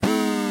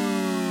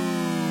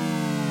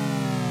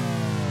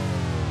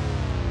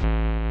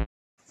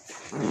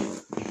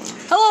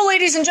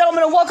ladies and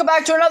gentlemen, and welcome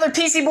back to another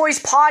PC Boys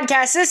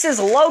podcast. This is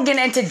Logan,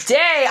 and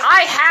today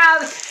I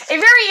have a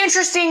very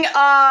interesting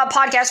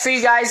podcast for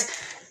you guys,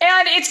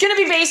 and it's going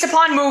to be based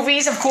upon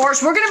movies, of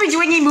course. We're going to be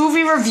doing a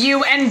movie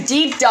review and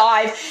deep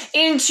dive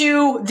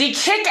into the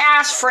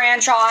Kick-Ass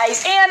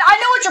franchise, and I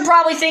know what you're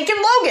probably thinking,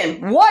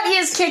 Logan, what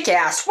is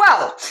Kick-Ass?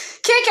 Well,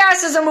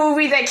 Kick-Ass is a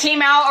movie that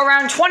came out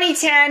around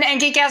 2010, and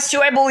Kick-Ass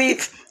 2, I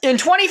believe, in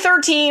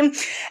 2013,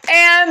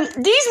 and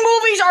these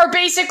movies are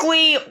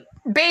basically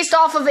based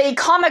off of a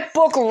comic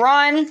book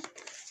run,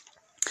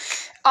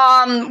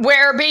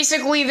 where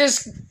basically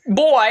this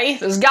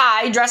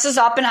guy, dresses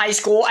up in high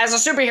school as a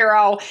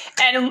superhero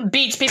and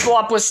beats people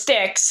up with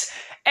sticks.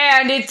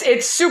 And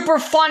it's super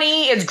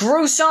funny, it's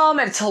gruesome,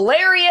 it's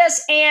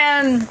hilarious,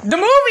 and the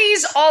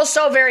movies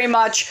also very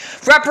much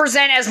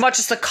represent as much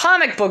as the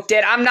comic book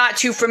did. I'm not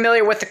too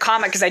familiar with the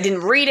comic because I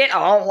didn't read it.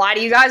 I won't lie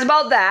to you guys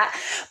about that.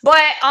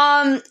 But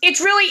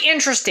it's really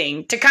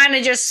interesting to kind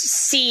of just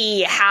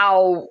see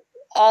how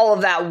all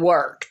of that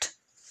worked.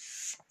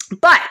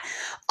 But,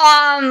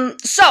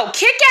 so,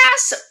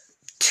 Kick-Ass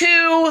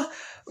 2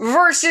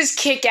 versus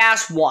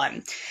Kick-Ass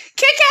 1.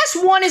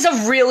 Kick-Ass 1 is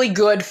a really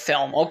good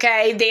film,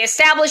 okay? They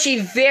establish a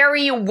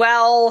very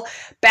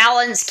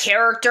well-balanced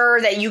character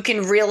that you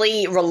can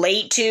really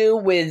relate to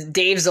with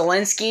Dave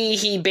Zielinski.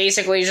 He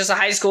basically is just a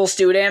high school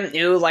student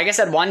who, like I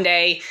said, one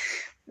day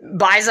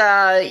buys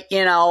a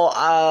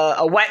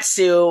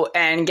wetsuit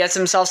and gets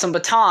himself some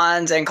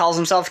batons and calls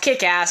himself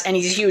Kick-Ass, and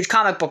he's a huge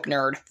comic book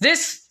nerd.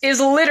 This is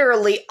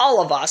literally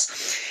all of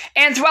us.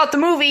 And throughout the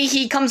movie,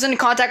 he comes into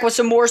contact with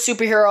some more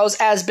superheroes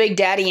as Big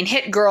Daddy and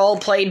Hit Girl,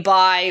 played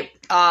by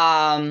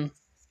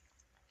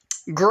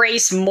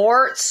Grace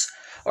Moretz,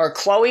 or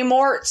Chloe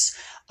Moretz,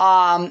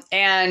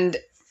 and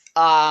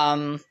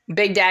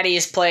Big Daddy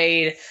is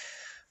played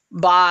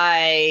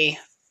by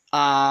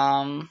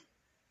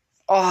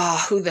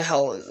who the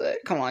hell is it?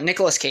 Come on,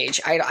 Nicolas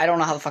Cage. I don't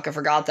know how the fuck I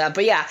forgot that.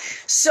 But yeah,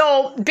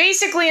 so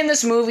basically in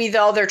this movie,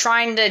 though, they're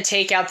trying to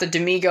take out the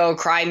D'Amico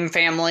crime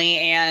family,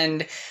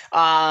 and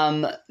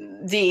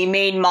the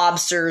main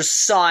mobster's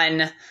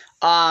son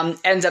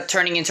ends up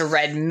turning into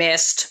Red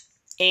Mist.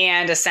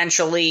 And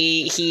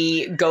essentially,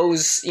 he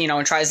goes,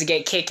 and tries to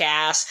get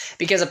Kick-Ass,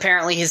 because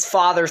apparently his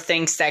father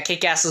thinks that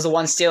Kick-Ass is the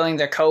one stealing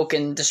their coke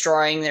and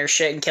destroying their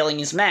shit and killing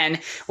his men,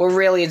 where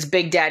really it's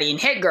Big Daddy and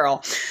Hit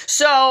Girl.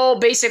 So,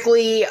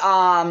 basically,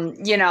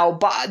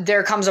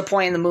 there comes a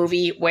point in the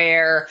movie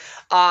where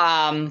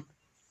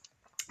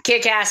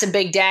Kick-Ass and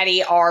Big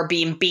Daddy are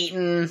being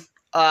beaten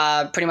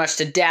pretty much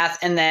to death,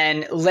 and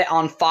then lit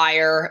on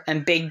fire,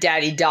 and Big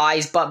Daddy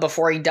dies. But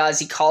before he does,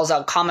 he calls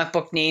out comic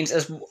book names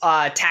as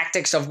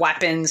tactics of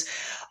weapons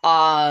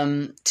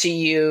to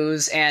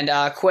use and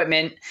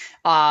equipment,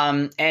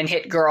 and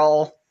Hit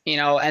Girl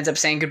ends up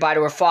saying goodbye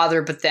to her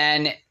father, but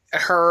then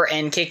her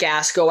and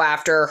Kick-Ass go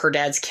after her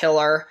dad's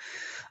killer,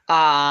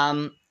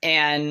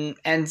 and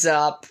ends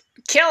up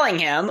killing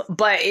him.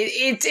 But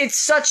it's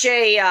such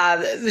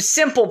a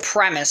simple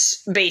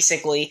premise,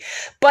 basically.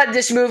 But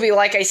this movie,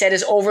 like I said,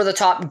 is over the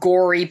top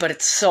gory, but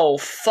it's so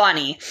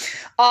funny.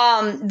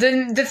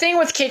 The thing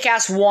with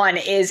Kick-Ass 1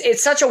 is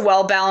it's such a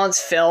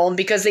well-balanced film,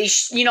 because they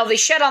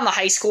shed on the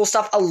high school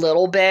stuff a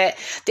little bit.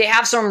 They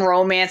have some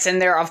romance in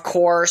there, of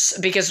course,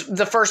 because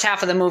the first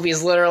half of the movie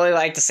is literally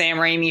like the Sam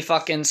Raimi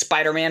fucking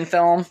Spider-Man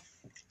film.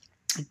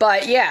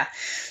 But yeah,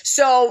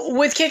 so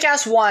with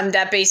Kick-Ass 1,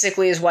 that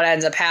basically is what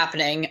ends up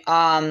happening.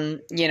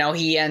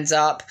 He ends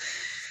up,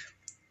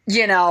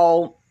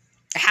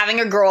 having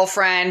a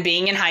girlfriend,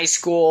 being in high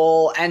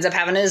school, ends up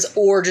having his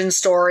origin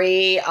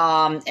story,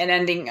 and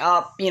ending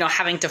up,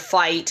 having to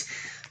fight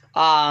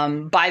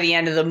by the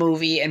end of the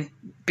movie and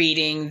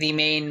beating the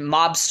main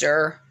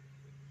mobster,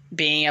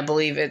 being, I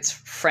believe it's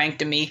Frank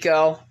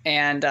D'Amico,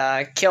 and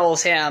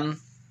kills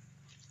him.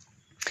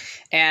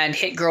 And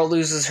Hit Girl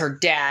loses her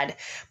dad.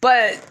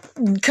 But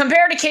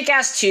compared to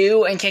Kick-Ass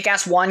 2 and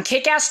Kick-Ass 1,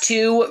 Kick-Ass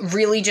 2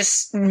 really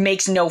just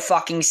makes no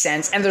fucking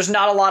sense. And there's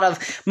not a lot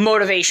of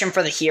motivation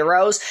for the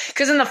heroes.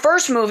 Because in the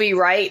first movie,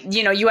 right,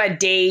 you had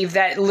Dave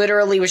that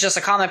literally was just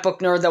a comic book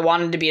nerd that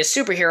wanted to be a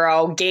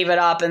superhero, gave it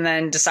up, and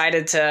then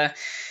decided to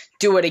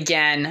do it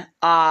again.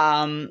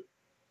 But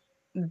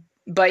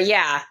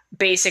yeah,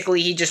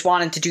 basically he just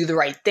wanted to do the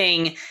right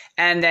thing.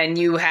 And then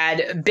you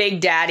had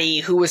Big Daddy,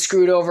 who was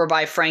screwed over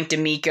by Frank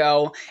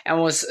D'Amico and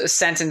was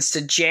sentenced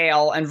to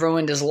jail and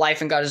ruined his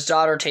life and got his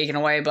daughter taken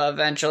away. But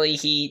eventually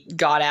he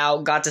got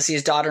out, got to see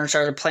his daughter, and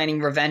started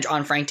planning revenge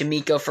on Frank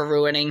D'Amico for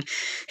ruining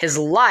his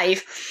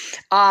life.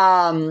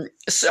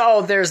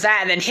 So there's that.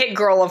 And then Hit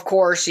Girl, of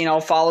course,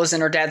 follows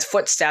in her dad's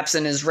footsteps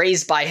and is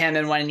raised by him.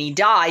 And when he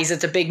dies,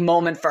 it's a big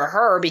moment for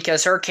her,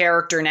 because her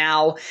character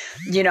now,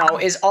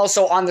 is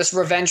also on this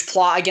revenge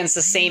plot against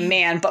the same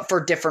man, but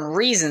for different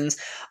reasons.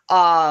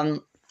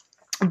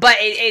 But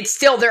it's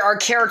still, there are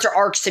character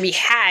arcs to be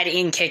had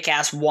in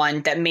Kick-Ass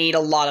 1 that made a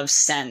lot of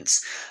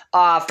sense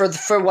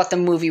for what the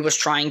movie was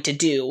trying to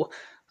do.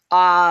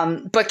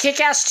 But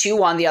Kick-Ass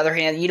 2, on the other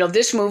hand,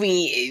 this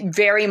movie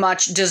very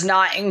much does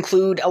not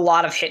include a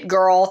lot of Hit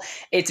Girl.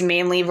 It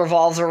mainly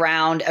revolves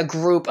around a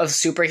group of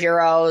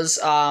superheroes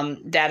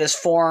that is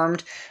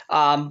formed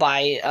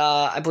by,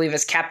 I believe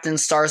it's Captain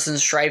Stars and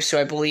Stripes, who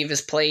I believe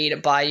is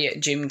played by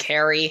Jim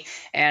Carrey.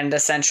 And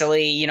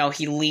essentially,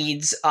 he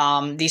leads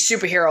these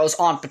superheroes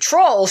on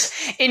patrols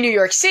in New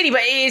York City.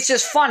 But it's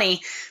just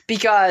funny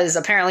because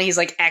apparently he's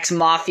like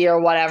ex-mafia or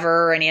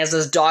whatever, and he has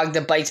this dog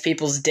that bites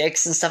people's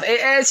dicks and stuff.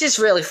 It's just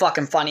really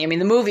fucking funny. I mean,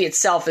 the movie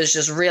itself is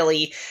just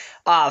really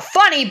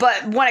funny,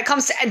 but when it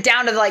comes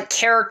down to like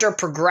character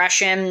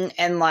progression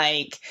and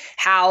like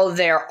how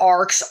their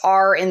arcs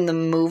are in the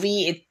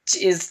movie,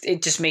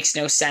 it just makes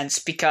no sense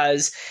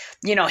because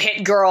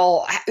Hit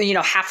Girl,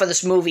 half of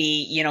this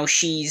movie,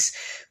 she's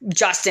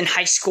just in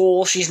high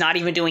school, she's not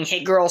even doing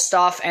Hit Girl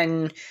stuff,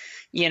 and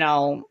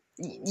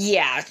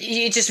yeah,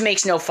 it just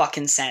makes no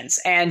fucking sense.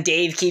 And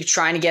Dave keeps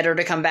trying to get her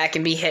to come back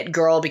and be Hit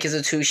Girl because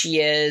it's who she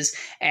is.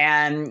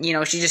 And,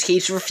 she just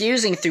keeps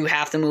refusing through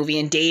half the movie.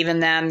 And Dave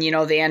and them,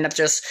 they end up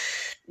just,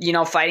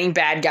 fighting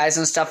bad guys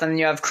and stuff. And then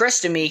you have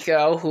Chris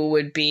D'Amico, who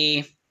would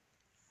be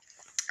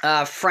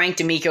Frank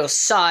D'Amico's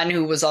son,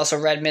 who was also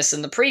Red Mist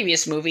in the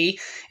previous movie.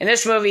 In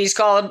this movie, he's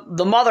called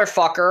the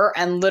Motherfucker,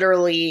 and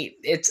literally,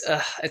 it's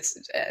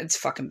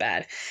fucking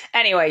bad.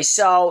 Anyway,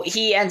 so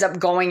he ends up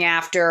going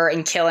after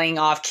and killing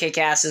off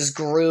Kick-Ass's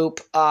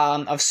group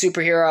of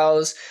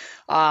superheroes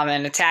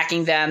and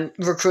attacking them,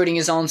 recruiting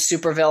his own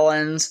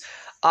supervillains.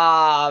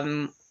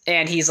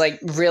 And he's like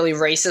really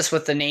racist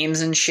with the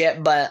names and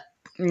shit, but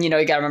you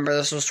gotta remember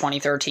this was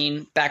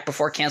 2013, back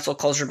before cancel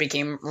culture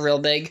became real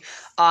big.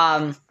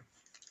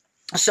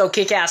 So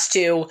Kick-Ass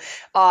 2,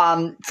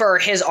 for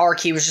his arc,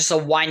 he was just a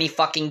whiny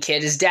fucking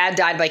kid. His dad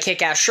died by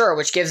Kick-Ass, sure,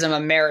 which gives him a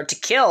merit to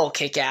kill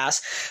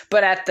Kick-Ass,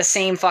 but at the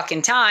same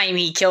fucking time,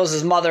 he kills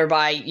his mother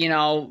by,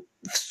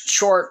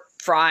 short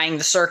frying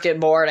the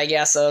circuit board, I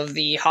guess, of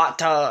the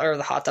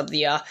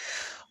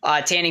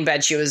tanning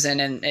bed she was in,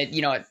 and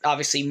it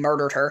obviously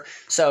murdered her.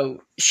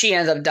 So she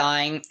ends up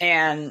dying,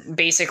 and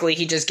basically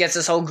he just gets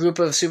this whole group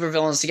of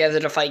supervillains together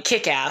to fight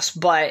Kick-Ass,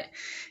 but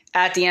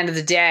at the end of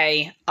the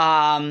day,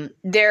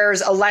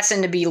 there's a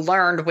lesson to be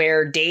learned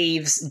where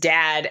Dave's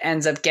dad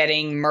ends up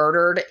getting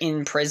murdered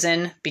in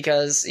prison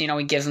because, he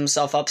gives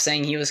himself up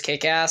saying he was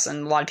Kick-Ass,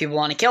 and a lot of people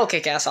want to kill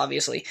Kick-Ass,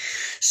 obviously.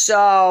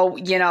 So,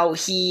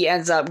 he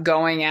ends up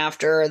going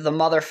after the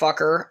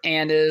Motherfucker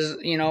and his,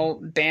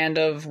 band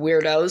of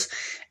weirdos,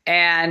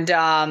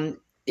 and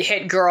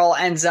Hit Girl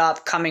ends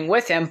up coming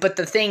with him. But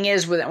the thing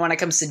is, when it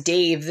comes to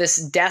Dave,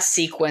 this death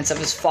sequence of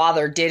his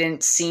father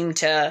didn't seem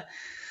to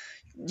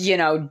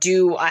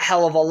do a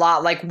hell of a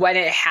lot. Like, when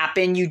it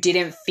happened, you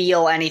didn't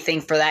feel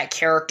anything for that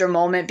character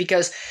moment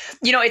because,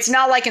 it's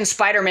not like in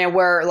Spider-Man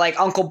where, like,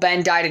 Uncle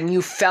Ben died and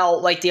you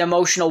felt, like, the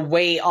emotional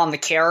weight on the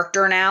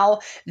character now.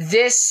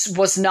 This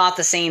was not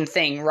the same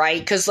thing, right?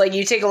 Because, like,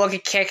 you take a look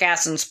at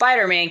Kick-Ass and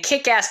Spider-Man.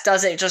 Kick-Ass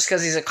does it just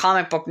because he's a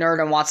comic book nerd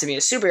and wants to be a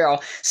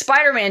superhero.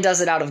 Spider-Man does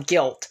it out of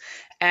guilt.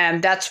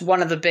 And that's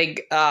one of the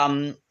big,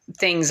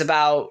 things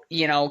about,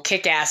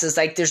 Kick-Ass is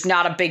like there's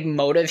not a big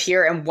motive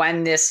here, and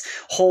when this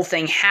whole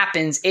thing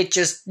happens,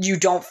 you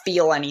don't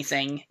feel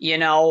anything.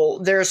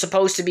 There's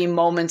supposed to be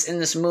moments in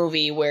this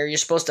movie where you're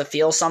supposed to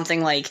feel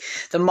something, like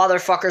the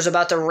motherfucker's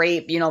about to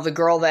rape, the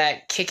girl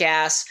that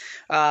Kick-Ass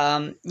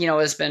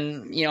has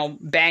been,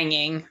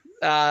 banging,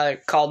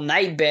 called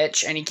Night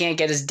Bitch, and he can't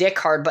get his dick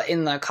hard, but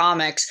in the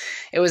comics,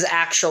 it was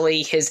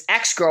actually his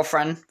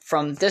ex-girlfriend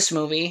from this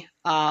movie,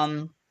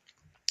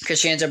 because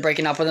she ends up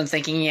breaking up with him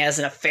thinking he has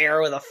an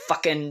affair with a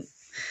fucking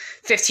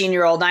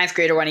 15-year-old ninth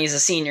grader when he's a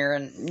senior.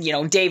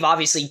 And, Dave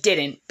obviously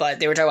didn't, but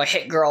they were talking about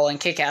Hit Girl and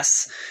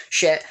Kick-Ass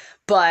shit.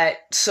 But,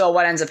 so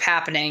what ends up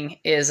happening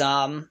is,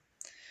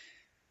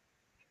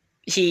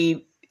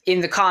 he, in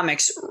the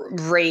comics,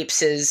 rapes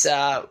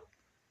the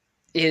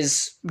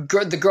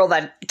girl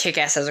that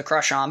Kick-Ass has a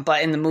crush on,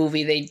 but in the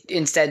movie they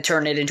instead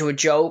turn it into a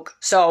joke.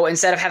 So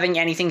instead of having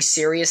anything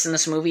serious in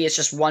this movie, it's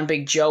just one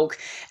big joke,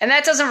 and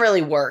that doesn't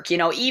really work.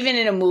 Even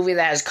in a movie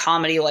that has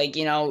comedy, like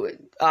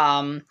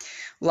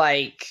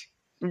like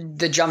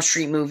the Jump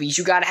Street movies,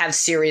 you got to have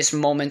serious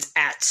moments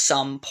at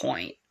some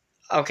point.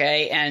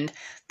 Okay, and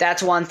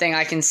that's one thing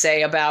I can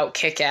say about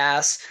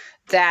Kick-Ass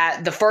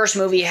that the first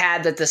movie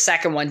had that the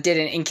second one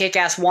didn't. In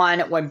Kick-Ass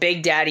 1, when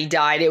Big Daddy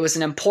died, it was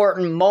an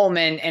important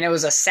moment, and it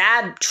was a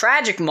sad,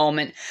 tragic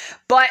moment,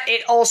 but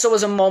it also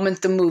was a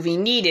moment the movie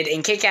needed.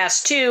 In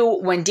Kick-Ass 2,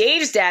 when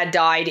Dave's dad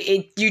died,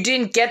 you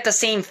didn't get the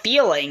same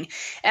feeling,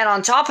 and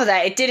on top of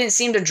that, it didn't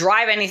seem to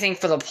drive anything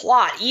for the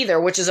plot either,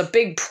 which is a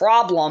big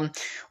problem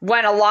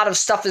when a lot of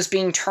stuff is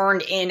being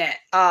turned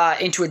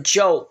into a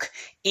joke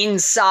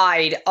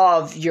inside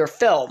of your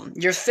film.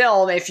 Your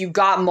film, if you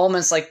got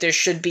moments like this,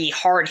 should be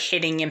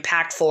hard-hitting,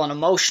 impactful, and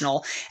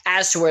emotional,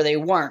 as to where they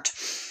weren't.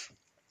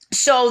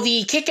 So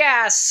the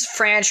Kick-Ass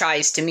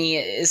franchise to me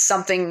is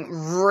something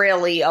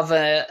really of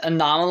an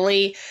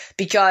anomaly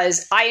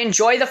because I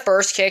enjoy the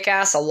first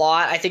Kick-Ass a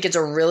lot. I think it's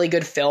a really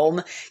good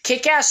film.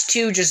 Kick-Ass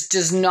 2 just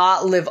does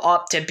not live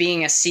up to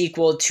being a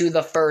sequel to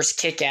the first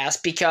Kick-Ass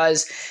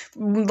because,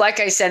 like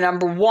I said,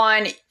 number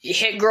one,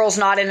 Hit Girl's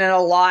not in it a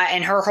lot,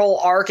 and her whole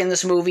arc in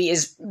this movie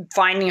is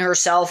finding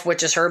herself,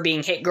 which is her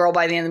being Hit Girl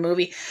by the end of the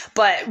movie.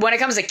 But when it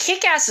comes to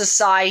Kick-Ass's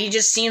side, he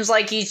just seems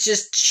like he's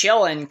just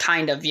chilling,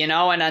 kind of,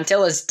 and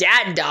until his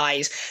dad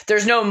dies,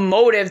 there's no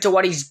motive to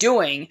what he's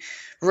doing,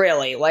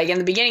 really. Like, in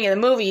the beginning of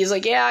the movie, he's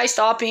like, yeah, I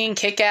stopped being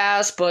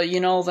Kick-Ass, but,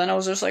 then I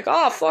was just like,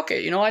 oh, fuck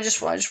it, I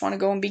just want to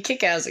go and be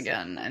Kick-Ass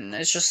again. And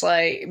it's just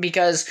like,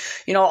 because,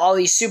 all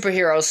these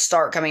superheroes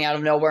start coming out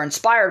of nowhere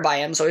inspired by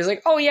him, so he's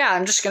like, oh, yeah,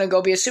 I'm just gonna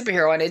go be a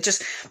superhero. And it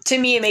just, to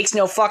me, it makes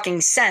no fucking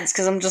sense,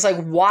 because I'm just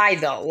like, why,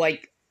 though?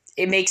 Like,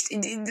 it makes,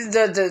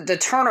 the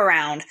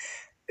turnaround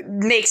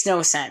makes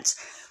no sense.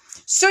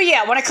 So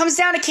yeah, when it comes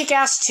down to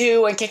Kick-Ass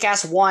 2 and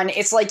Kick-Ass 1,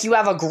 it's like you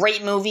have a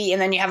great movie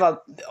and then you have a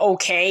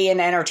okay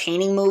and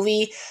entertaining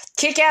movie.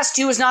 Kick-Ass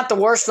 2 is not the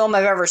worst film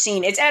I've ever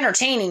seen. It's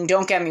entertaining,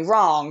 don't get me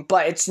wrong,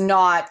 but it's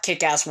not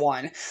Kick-Ass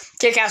 1.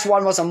 Kick-Ass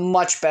 1 was a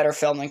much better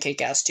film than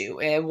Kick-Ass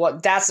 2.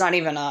 That's not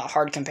even a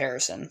hard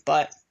comparison,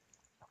 but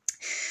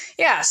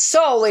yeah,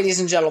 so, ladies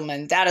and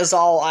gentlemen, that is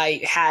all I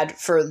had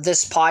for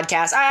this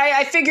podcast.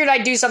 I figured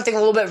I'd do something a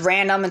little bit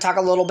random and talk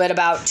a little bit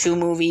about two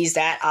movies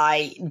that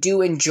I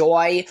do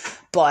enjoy,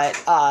 but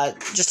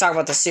just talk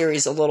about the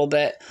series a little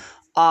bit,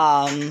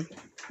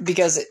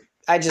 because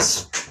I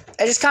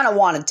just kind of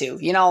wanted to,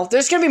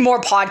 There's going to be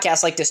more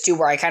podcasts like this, too,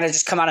 where I kind of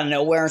just come out of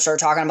nowhere and start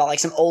talking about, like,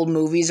 some old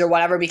movies or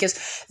whatever,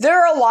 because there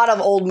are a lot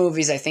of old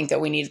movies, I think, that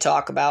we need to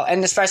talk about,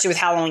 and especially with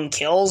Halloween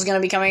Kills going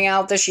to be coming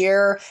out this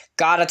year.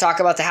 Gotta talk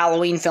about the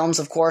Halloween films,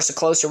 of course, the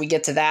closer we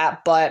get to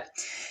that, but,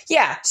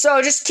 yeah,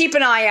 so just keep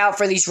an eye out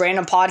for these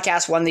random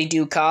podcasts when they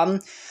do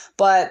come,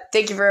 but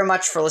thank you very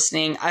much for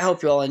listening. I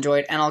hope you all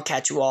enjoyed, and I'll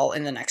catch you all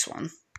in the next one.